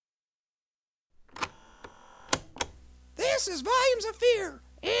This is Volumes of Fear,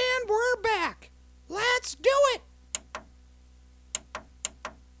 and we're back. Let's do it!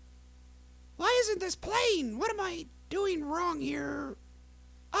 Why isn't this playing? What am I doing wrong here?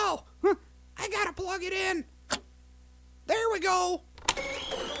 Oh, I gotta plug it in. There we go.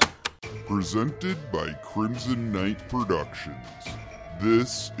 Presented by Crimson Knight Productions,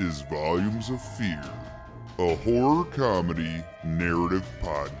 this is Volumes of Fear, a horror comedy narrative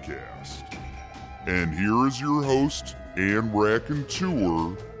podcast. And here is your host and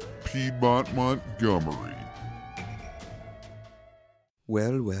raconteur, Piedmont Montgomery.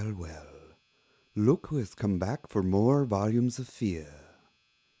 Well, well, well. Look who has come back for more Volumes of Fear.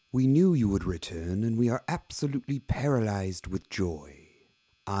 We knew you would return, and we are absolutely paralyzed with joy.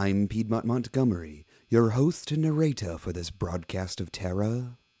 I'm Piedmont Montgomery, your host and narrator for this broadcast of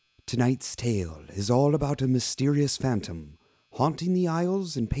terror. Tonight's tale is all about a mysterious phantom haunting the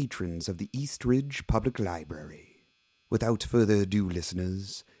aisles and patrons of the East Ridge Public Library. Without further ado,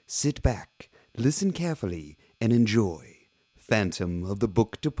 listeners, sit back, listen carefully, and enjoy Phantom of the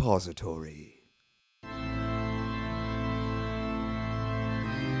Book Depository.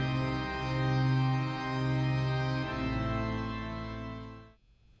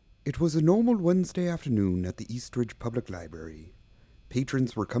 It was a normal Wednesday afternoon at the East Ridge Public Library.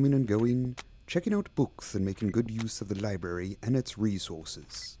 Patrons were coming and going, checking out books and making good use of the library and its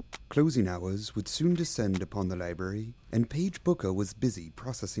resources. Closing hours would soon descend upon the library, and Paige Booker was busy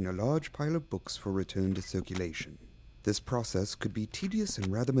processing a large pile of books for return to circulation. This process could be tedious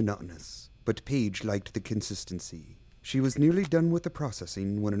and rather monotonous, but Paige liked the consistency. She was nearly done with the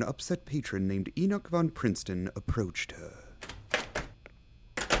processing when an upset patron named Enoch von Princeton approached her.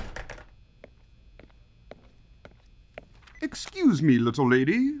 Excuse me, little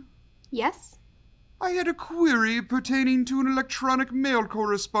lady. Yes? I had a query pertaining to an electronic mail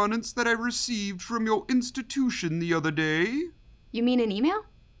correspondence that I received from your institution the other day. You mean an email?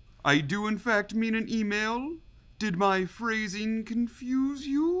 I do in fact mean an email. Did my phrasing confuse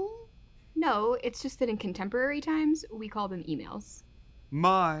you? No, it's just that in contemporary times, we call them emails.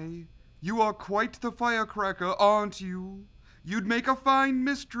 My, you are quite the firecracker, aren't you? You'd make a fine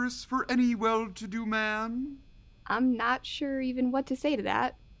mistress for any well-to-do man. I'm not sure even what to say to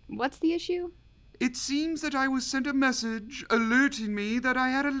that. What's the issue? It seems that I was sent a message alerting me that I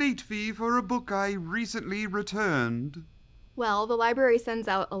had a late fee for a book I recently returned. Well, the library sends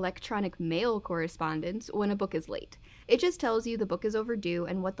out electronic mail correspondence when a book is late. It just tells you the book is overdue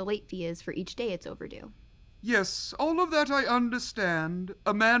and what the late fee is for each day it's overdue. Yes, all of that I understand.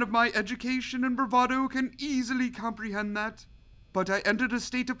 A man of my education and bravado can easily comprehend that. But I entered a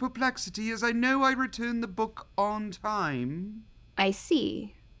state of perplexity as I know I returned the book on time. I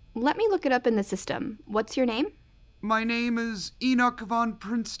see. Let me look it up in the system. What's your name? My name is Enoch von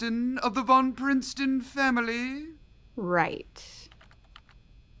Princeton of the von Princeton family. Right.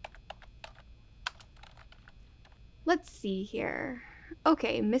 Let's see here.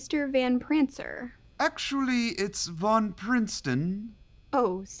 Okay, Mr. Van Prancer. Actually, it's von Princeton.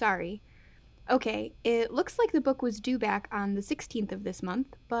 Oh, sorry. Okay, it looks like the book was due back on the 16th of this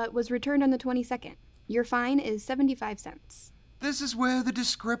month, but was returned on the 22nd. Your fine is 75 cents. This is where the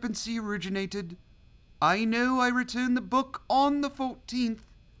discrepancy originated. I know I returned the book on the 14th,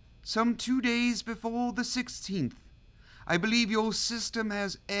 some 2 days before the 16th. I believe your system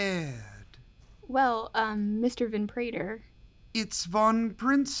has erred. Well, Mr. Van Prater. It's von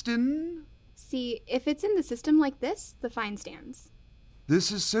Princeton. See, if it's in the system like this, the fine stands.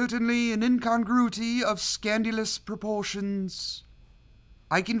 This is certainly an incongruity of scandalous proportions.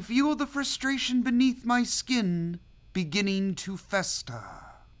 I can feel the frustration beneath my skin beginning to fester.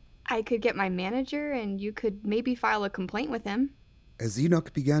 I could get my manager and you could maybe file a complaint with him. As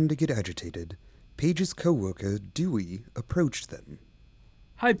Enoch began to get agitated, Paige's co-worker, Dewey, approached them.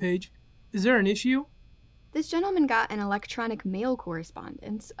 Hi, Paige. Is there an issue? This gentleman got an electronic mail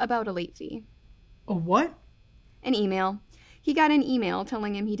correspondence about a late fee. A what? An email. He got an email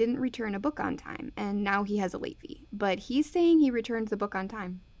telling him he didn't return a book on time, and now he has a late fee. But he's saying he returned the book on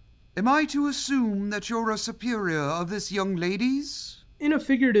time. Am I to assume that you're a superior of this young lady's? In a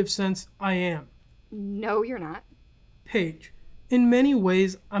figurative sense, I am. No, you're not. Paige, in many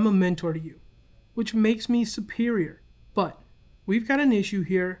ways, I'm a mentor to you, which makes me superior. But we've got an issue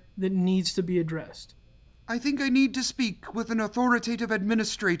here that needs to be addressed. I think I need to speak with an authoritative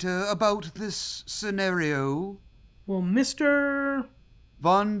administrator about this scenario. Well, Mr.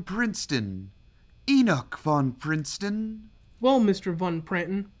 Von Princeton. Enoch von Princeton. Well, Mr. Von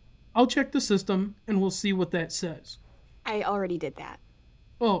Pranton, I'll check the system and we'll see what that says. I already did that.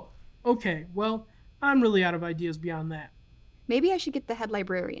 Oh, okay. Well, I'm really out of ideas beyond that. Maybe I should get the head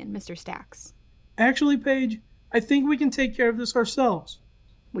librarian, Mr. Stacks. Actually, Paige, I think we can take care of this ourselves.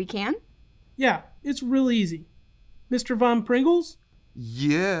 We can? Yeah, it's real easy. Mr. Von Pringles,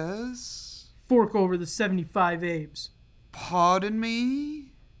 Yes? fork over the 75 Abes. Pardon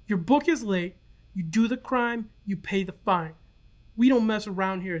me? Your book is late, you do the crime, you pay the fine. We don't mess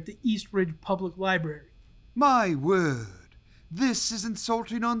around here at the East Ridge Public Library. My word. This is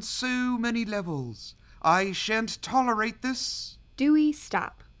insulting on so many levels. I shan't tolerate this. Dewey,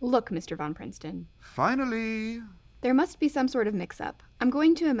 stop. Look, Mr. Von Princeton. Finally. There must be some sort of mix-up. I'm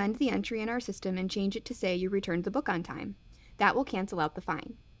going to amend the entry in our system and change it to say you returned the book on time. That will cancel out the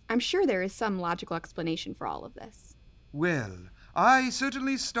fine. I'm sure there is some logical explanation for all of this. Well, I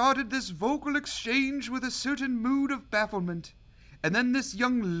certainly started this vocal exchange with a certain mood of bafflement. And then this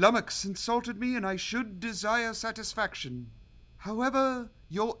young lummox insulted me, and I should desire satisfaction. However,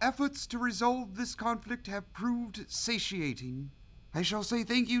 your efforts to resolve this conflict have proved satiating. I shall say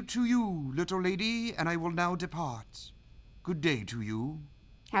thank you to you, little lady, and I will now depart. Good day to you.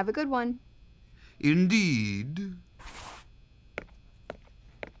 Have a good one. Indeed.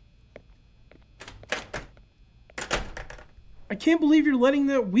 I can't believe you're letting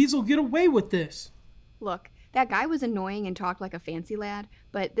that weasel get away with this. Look, that guy was annoying and talked like a fancy lad,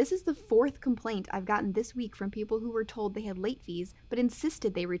 but this is the 4th complaint I've gotten this week from people who were told they had late fees but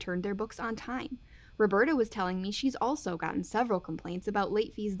insisted they returned their books on time. Roberta was telling me she's also gotten several complaints about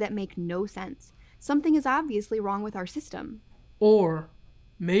late fees that make no sense. Something is obviously wrong with our system. Or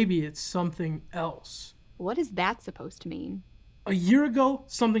maybe it's something else. What is that supposed to mean? A year ago,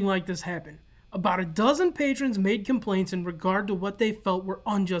 something like this happened. About a dozen patrons made complaints in regard to what they felt were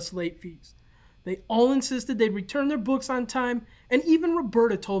unjust late fees. They all insisted they'd return their books on time, and even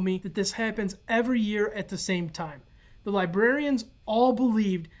Roberta told me that this happens every year at the same time. The librarians all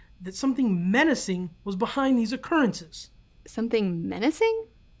believed that something menacing was behind these occurrences. Something menacing?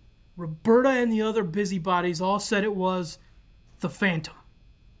 Roberta and the other busybodies all said it was the Phantom.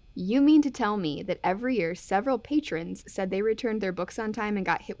 You mean to tell me that every year several patrons said they returned their books on time and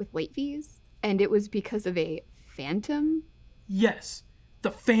got hit with late fees? And it was because of a phantom? Yes,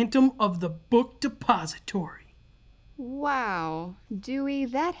 the Phantom of the Book Depository. Wow, Dewey,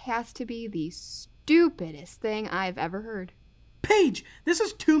 that has to be the stupidest thing I've ever heard. Paige, this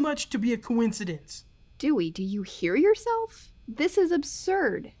is too much to be a coincidence. Dewey, do you hear yourself? This is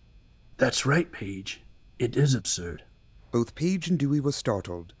absurd. That's right, Paige. It is absurd. Both Paige and Dewey were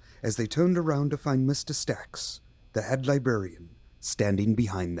startled as they turned around to find Mr. Stacks, the head librarian, standing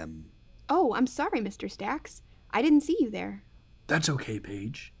behind them. Oh, I'm sorry, Mr. Stacks. I didn't see you there. That's okay,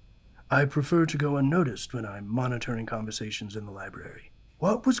 Paige. I prefer to go unnoticed when I'm monitoring conversations in the library.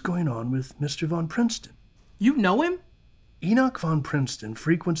 What was going on with Mr. Von Princeton? You know him? Enoch Von Princeton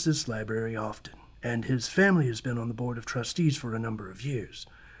frequents this library often, and his family has been on the board of trustees for a number of years.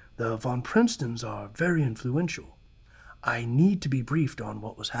 The Von Princetons are very influential. I need to be briefed on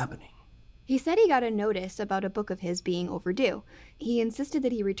what was happening. He said he got a notice about a book of his being overdue. He insisted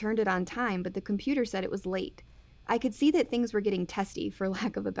that he returned it on time, but the computer said it was late. I could see that things were getting testy, for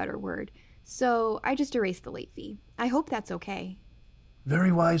lack of a better word, so I just erased the late fee. I hope that's okay.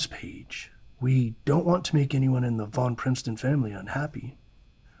 Very wise, Paige. We don't want to make anyone in the Von Princeton family unhappy.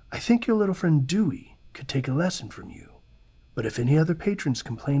 I think your little friend Dewey could take a lesson from you. But if any other patrons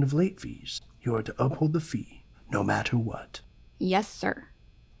complain of late fees, you are to uphold the fee, no matter what. Yes, sir.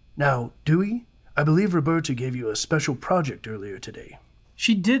 Now, Dewey, I believe Roberta gave you a special project earlier today.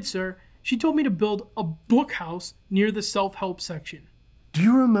 She did, sir. She told me to build a book house near the self-help section. Do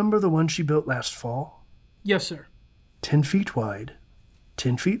you remember the one she built last fall? Yes, sir. 10 feet wide,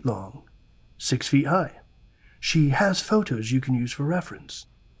 10 feet long, 6 feet high. She has photos you can use for reference.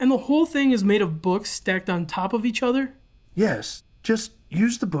 And the whole thing is made of books stacked on top of each other? Yes, just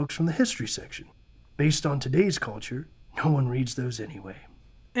use the books from the history section. Based on today's culture, no one reads those anyway.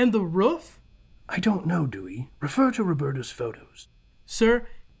 And the roof? I don't know, Dewey. Refer to Roberta's photos. Sir,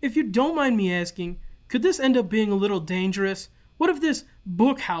 if you don't mind me asking, could this end up being a little dangerous? What if this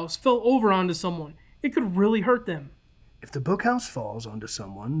book house fell over onto someone? It could really hurt them. If the book house falls onto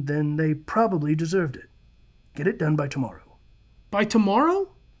someone, then they probably deserved it. Get it done by tomorrow. By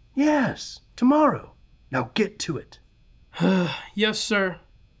tomorrow? Yes, tomorrow. Now get to it. Yes, sir.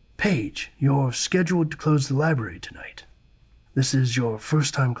 Paige, you're scheduled to close the library tonight. This is your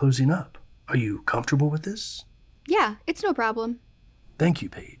first time closing up. Are you comfortable with this? Yeah, it's no problem. Thank you,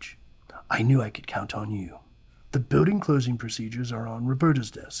 Paige. I knew I could count on you. The building closing procedures are on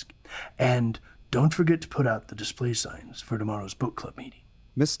Roberta's desk. And don't forget to put out the display signs for tomorrow's book club meeting.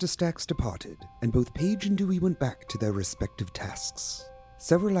 Mr. Stacks departed, and both Paige and Dewey went back to their respective tasks.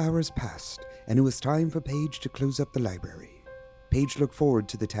 Several hours passed, and it was time for Paige to close up the library. Paige looked forward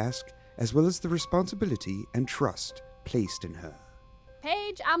to the task as well as the responsibility and trust placed in her.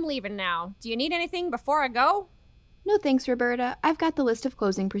 Paige, I'm leaving now. Do you need anything before I go? No thanks, Roberta. I've got the list of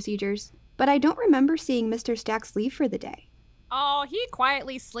closing procedures. But I don't remember seeing Mr. Stacks leave for the day. Oh, he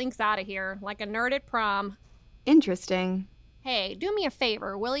quietly slinks out of here like a nerd at prom. Interesting. Hey, do me a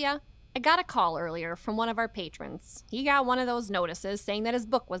favor, will ya? I got a call earlier from one of our patrons. He got one of those notices saying that his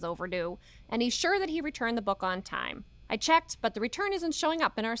book was overdue, and he's sure that he returned the book on time. I checked, but the return isn't showing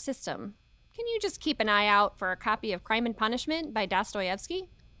up in our system. Can you just keep an eye out for a copy of Crime and Punishment by Dostoevsky?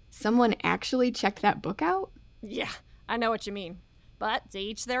 Someone actually checked that book out? Yeah, I know what you mean. But to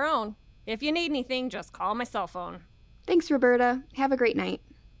each their own. If you need anything, just call my cell phone. Thanks, Roberta. Have a great night.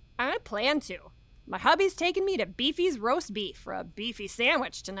 I plan to. My hubby's taking me to Beefy's Roast Beef for a beefy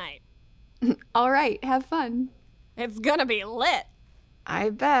sandwich tonight. All right, have fun. It's gonna be lit. I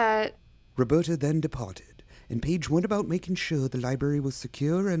bet. Roberta then departed, and Paige went about making sure the library was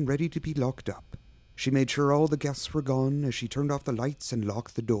secure and ready to be locked up. She made sure all the guests were gone as she turned off the lights and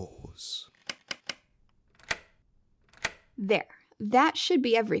locked the doors. There. That should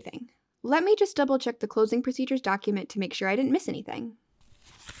be everything. Let me just double-check the closing procedures document to make sure I didn't miss anything.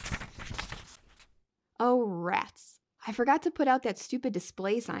 Oh, rats. I forgot to put out that stupid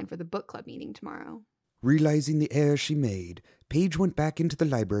display sign for the book club meeting tomorrow. Realizing the error she made, Paige went back into the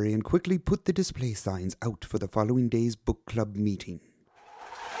library and quickly put the display signs out for the following day's book club meeting.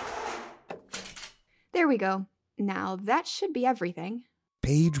 There we go. Now that should be everything.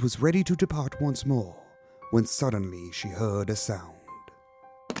 Paige was ready to depart once more, when suddenly she heard a sound.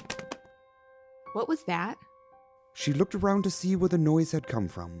 What was that? She looked around to see where the noise had come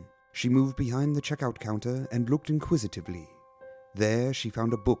from. She moved behind the checkout counter and looked inquisitively. There she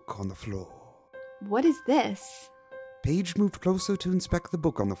found a book on the floor. What is this? Paige moved closer to inspect the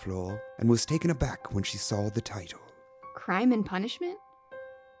book on the floor and was taken aback when she saw the title. Crime and Punishment?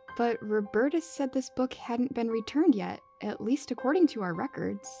 But Roberta said this book hadn't been returned yet, at least according to our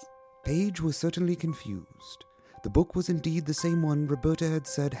records. Paige was certainly confused. The book was indeed the same one Roberta had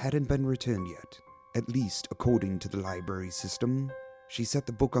said hadn't been returned yet, at least according to the library system. She set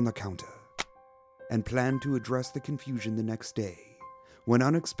the book on the counter and planned to address the confusion the next day, when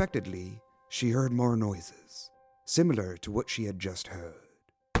unexpectedly she heard more noises, similar to what she had just heard.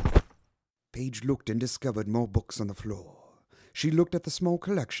 Paige looked and discovered more books on the floor. She looked at the small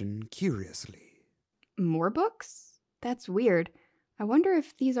collection curiously. More books? That's weird. I wonder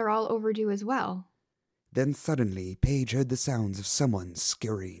if these are all overdue as well. Then suddenly, Paige heard the sounds of someone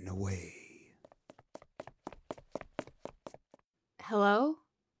scurrying away. Hello?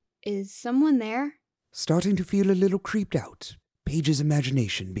 Is someone there? Starting to feel a little creeped out, Paige's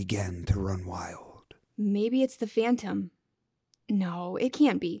imagination began to run wild. Maybe it's the Phantom. No, it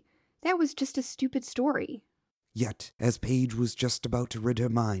can't be. That was just a stupid story. Yet, as Paige was just about to rid her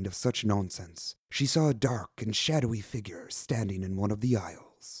mind of such nonsense, she saw a dark and shadowy figure standing in one of the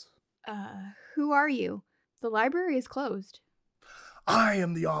aisles. Who are you? The library is closed. I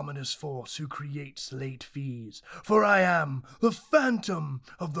am the ominous force who creates late fees, for I am the Phantom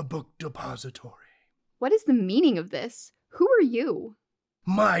of the Book Depository. What is the meaning of this? Who are you?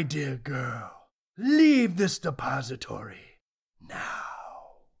 My dear girl, leave this depository now.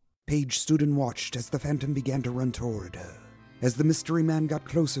 Paige stood and watched as the Phantom began to run toward her. As the mystery man got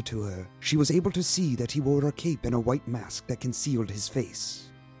closer to her, she was able to see that he wore a cape and a white mask that concealed his face.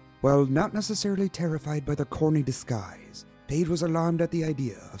 While not necessarily terrified by the corny disguise, Paige was alarmed at the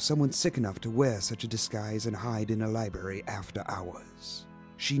idea of someone sick enough to wear such a disguise and hide in a library after hours.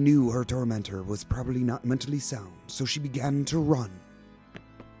 She knew her tormentor was probably not mentally sound, so she began to run.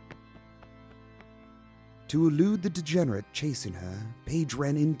 To elude the degenerate chasing her, Paige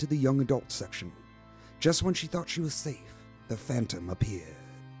ran into the young adult section. Just when she thought she was safe, the Phantom appeared.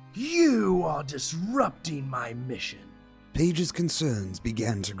 You are disrupting my mission. Paige's concerns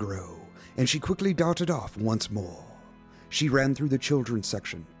began to grow, and she quickly darted off once more. She ran through the children's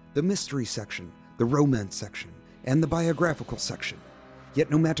section, the mystery section, the romance section, and the biographical section. Yet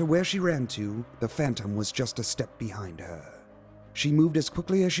no matter where she ran to, the Phantom was just a step behind her. She moved as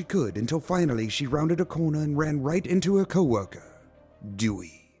quickly as she could until finally she rounded a corner and ran right into her coworker,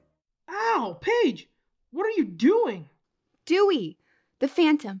 Dewey. Ow, Paige! What are you doing? Dewey! The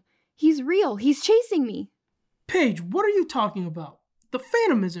Phantom. He's real. He's chasing me. Paige, what are you talking about? The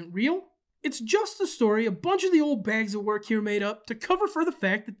Phantom isn't real. It's just a story a bunch of the old bags of work here made up to cover for the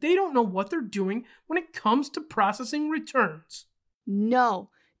fact that they don't know what they're doing when it comes to processing returns. No.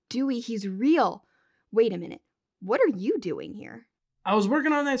 Dewey, he's real. Wait a minute. What are you doing here? I was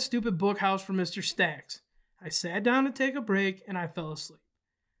working on that stupid book house for Mr. Stacks. I sat down to take a break and I fell asleep.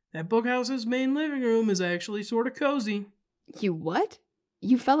 That bookhouse's main living room is actually sort of cozy. You what?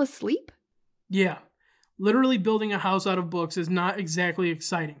 You fell asleep? Yeah. Literally building a house out of books is not exactly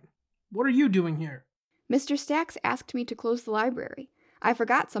exciting. What are you doing here? Mr. Stacks asked me to close the library. I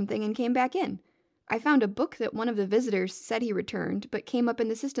forgot something and came back in. I found a book that one of the visitors said he returned, but came up in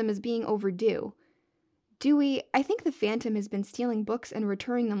the system as being overdue. Dewey, I think the Phantom has been stealing books and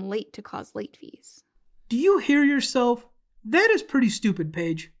returning them late to cause late fees. Do you hear yourself? That is pretty stupid,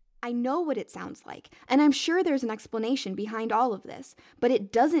 Paige. I know what it sounds like, and I'm sure there's an explanation behind all of this, but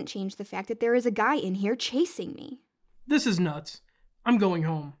it doesn't change the fact that there is a guy in here chasing me. This is nuts. I'm going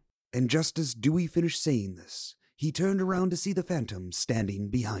home. And just as Dewey finished saying this, he turned around to see the Phantom standing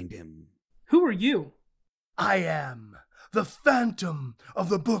behind him. Who are you? I am the Phantom of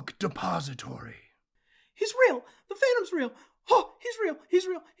the Book Depository. He's real. The Phantom's real. Oh, he's real. He's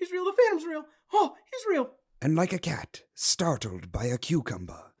real. He's real. The Phantom's real. Oh, he's real. And like a cat, startled by a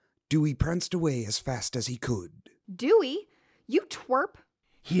cucumber, Dewey pranced away as fast as he could. Dewey? You twerp?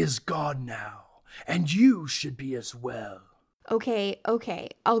 He is gone now, and you should be as well. Okay,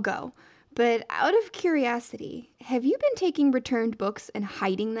 I'll go. But out of curiosity, have you been taking returned books and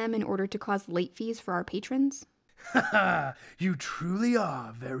hiding them in order to cause late fees for our patrons? Ha ha! You truly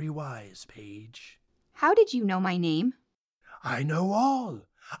are very wise, Paige. How did you know my name? I know all.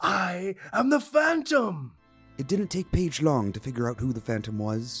 I am the Phantom. It didn't take Paige long to figure out who the Phantom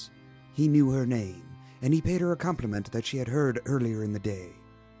was. He knew her name, and he paid her a compliment that she had heard earlier in the day.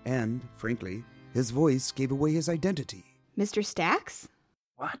 And, frankly, his voice gave away his identity. Mr. Stacks?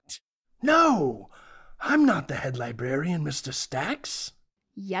 What? No! I'm not the head librarian, Mr. Stacks.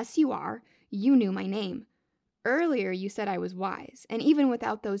 Yes, you are. You knew my name. Earlier you said I was wise, and even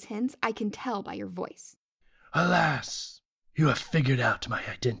without those hints, I can tell by your voice. Alas, you have figured out my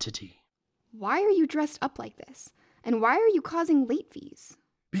identity. Why are you dressed up like this? And why are you causing late fees?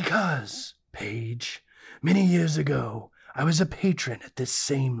 Because, Paige, many years ago, I was a patron at this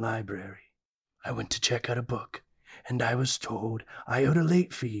same library. I went to check out a book, and I was told I owed a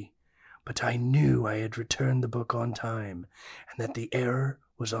late fee, but I knew I had returned the book on time, and that the error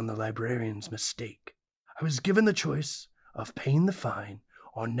was on the librarian's mistake. I was given the choice of paying the fine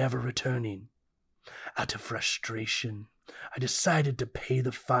or never returning. Out of frustration, I decided to pay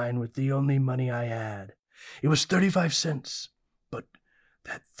the fine with the only money I had. It was 35 cents, but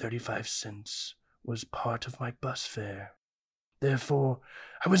that 35 cents was part of my bus fare. Therefore,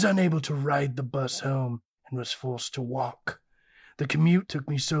 I was unable to ride the bus home and was forced to walk. The commute took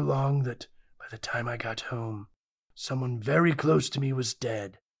me so long that by the time I got home, someone very close to me was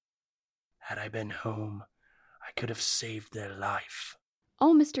dead. Had I been home, I could have saved their life.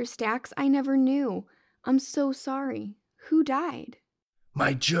 Oh, Mr. Stacks, I never knew. I'm so sorry. Who died?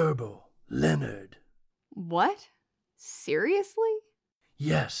 My gerbil, Leonard. What? Seriously?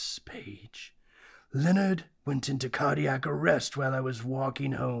 Yes, Paige. Leonard went into cardiac arrest while I was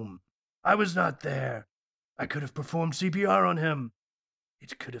walking home. I was not there. I could have performed CPR on him.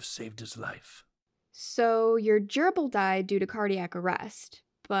 It could have saved his life. So your gerbil died due to cardiac arrest,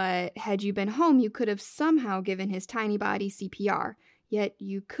 but had you been home, you could have somehow given his tiny body CPR, yet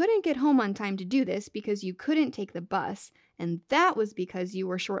you couldn't get home on time to do this because you couldn't take the bus, and that was because you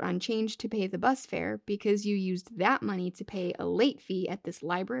were short on change to pay the bus fare because you used that money to pay a late fee at this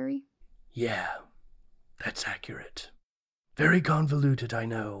library? Yeah, that's accurate. Very convoluted, I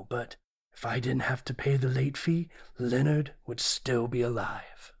know, but if I didn't have to pay the late fee, Leonard would still be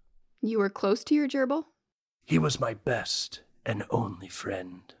alive. You were close to your gerbil? He was my best and only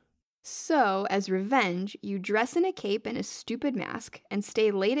friend. So, as revenge, you dress in a cape and a stupid mask and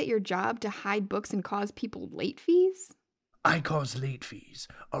stay late at your job to hide books and cause people late fees? I cause late fees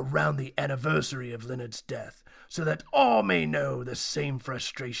around the anniversary of Leonard's death so that all may know the same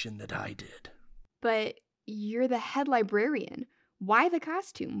frustration that I did. But you're the head librarian. Why the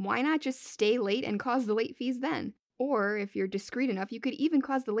costume? Why not just stay late and cause the late fees then? Or, if you're discreet enough, you could even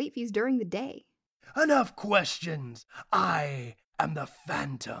cause the late fees during the day. Enough questions. I am the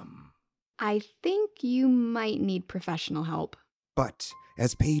Phantom. I think you might need professional help. But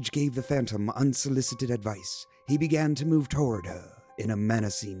as Paige gave the Phantom unsolicited advice, he began to move toward her in a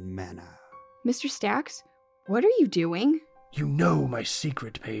menacing manner. Mr. Stacks, what are you doing? You know my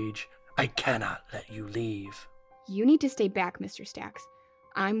secret, Paige. I cannot let you leave. You need to stay back, Mr. Stacks.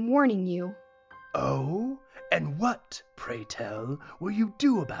 I'm warning you. Oh? And what, pray tell, will you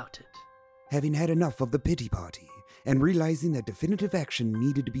do about it? Having had enough of the pity party, and realizing that definitive action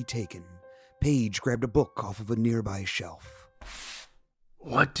needed to be taken, Paige grabbed a book off of a nearby shelf.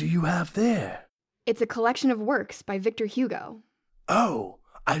 What do you have there? It's a collection of works by Victor Hugo. Oh,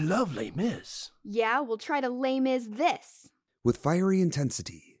 I love Les Mis. Yeah, we'll try to Les Mis this. With fiery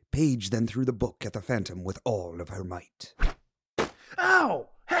intensity, Paige then threw the book at the Phantom with all of her might. Ow!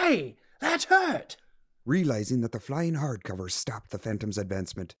 Hey, that hurt! Realizing that the flying hardcover stopped the Phantom's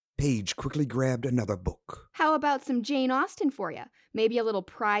advancement, Paige quickly grabbed another book. How about some Jane Austen for you? Maybe a little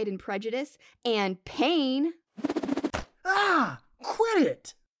Pride and Prejudice and Pain. Ah! Quit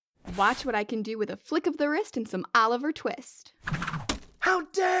it! Watch what I can do with a flick of the wrist and some Oliver Twist. How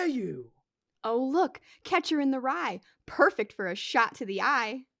dare you! Oh, look, Catcher in the Rye. Perfect for a shot to the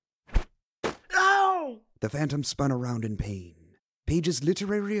eye. Ow! The Phantom spun around in pain. Paige's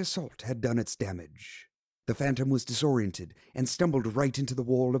literary assault had done its damage. The Phantom was disoriented and stumbled right into the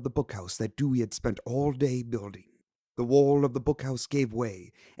wall of the bookhouse that Dewey had spent all day building. The wall of the bookhouse gave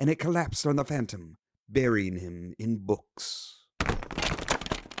way, and it collapsed on the Phantom, burying him in books.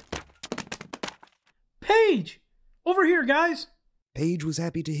 Paige! Over here, guys! Paige was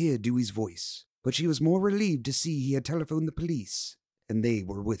happy to hear Dewey's voice, but she was more relieved to see he had telephoned the police, and they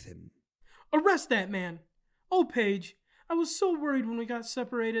were with him. Arrest that man! Oh, Paige, I was so worried when we got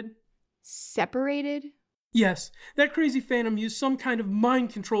separated. Separated? Yes, that crazy Phantom used some kind of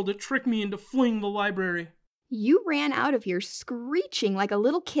mind control to trick me into fleeing the library. You ran out of here screeching like a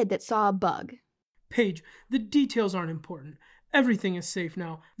little kid that saw a bug. Paige, the details aren't important. Everything is safe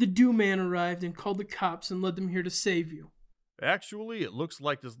now. The Dew Man arrived and called the cops and led them here to save you. Actually, it looks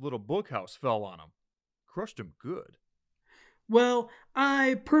like this little bookhouse fell on him. Crushed him good. Well,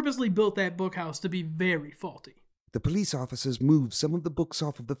 I purposely built that bookhouse to be very faulty. The police officers moved some of the books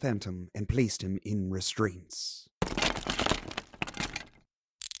off of the Phantom and placed him in restraints.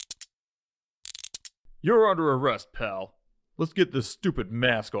 You're under arrest, pal. Let's get this stupid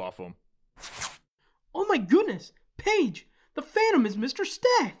mask off him. Oh my goodness! Paige, the Phantom is Mr.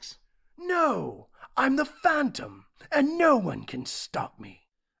 Stacks! No, I'm the Phantom, and no one can stop me.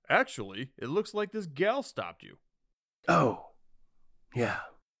 Actually, it looks like this gal stopped you. Oh, yeah,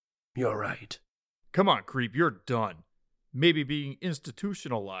 you're right. Come on, creep, you're done. Maybe being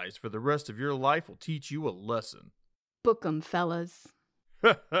institutionalized for the rest of your life will teach you a lesson. Book 'em, fellas.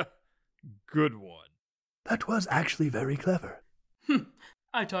 Good one. That was actually very clever.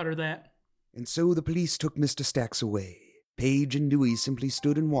 I taught her that. And so the police took Mr. Stacks away. Paige and Dewey simply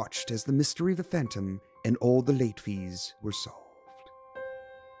stood and watched as the mystery of the Phantom and all the late fees were solved.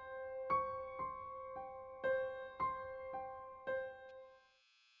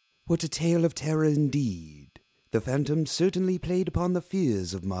 What a tale of terror indeed. The Phantom certainly played upon the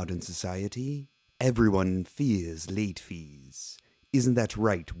fears of modern society. Everyone fears late fees. Isn't that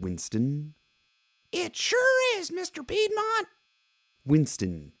right, Winston? It sure is, Mr. Piedmont.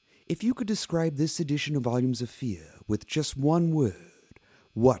 Winston, if you could describe this edition of Volumes of Fear with just one word,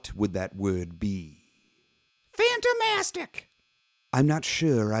 what would that word be? Phantomastic. I'm not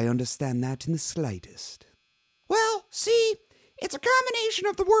sure I understand that in the slightest. Well, see, it's a combination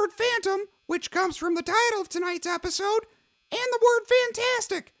of the word phantom, which comes from the title of tonight's episode, and the word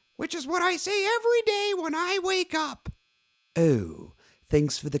fantastic, which is what I say every day when I wake up. Oh,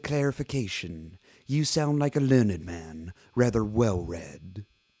 thanks for the clarification. You sound like a learned man, rather well-read.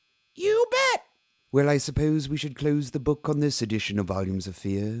 You bet. Well, I suppose we should close the book on this edition of Volumes of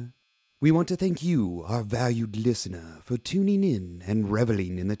Fear. We want to thank you, our valued listener, for tuning in and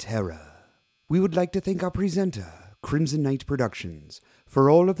reveling in the terror. We would like to thank our presenter, Crimson Night Productions, for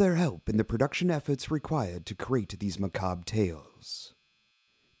all of their help in the production efforts required to create these macabre tales.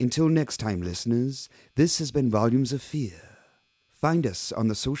 Until next time, listeners, this has been Volumes of Fear. Find us on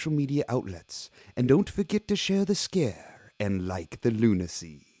the social media outlets, and don't forget to share the scare and like the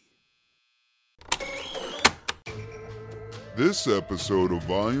lunacy. This episode of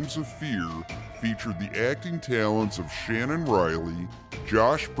Volumes of Fear featured the acting talents of Shannon Riley,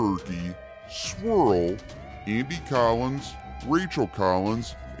 Josh Berkey, Swirl, Andy Collins, Rachel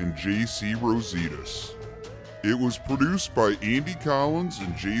Collins, and J.C. Rositas. It was produced by Andy Collins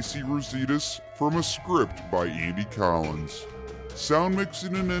and J.C. Rositas from a script by Andy Collins. Sound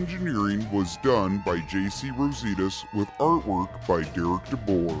mixing and engineering was done by J.C. Rositas with artwork by Derek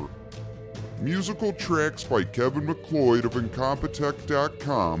DeBoer. Musical tracks by Kevin McLeod of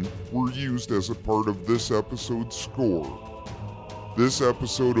Incompetech.com were used as a part of this episode's score. This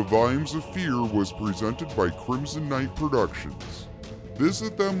episode of Volumes of Fear was presented by Crimson Night Productions.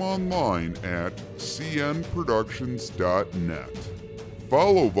 Visit them online at cnproductions.net.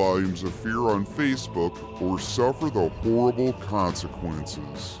 Follow Volumes of Fear on Facebook or suffer the horrible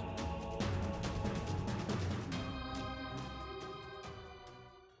consequences.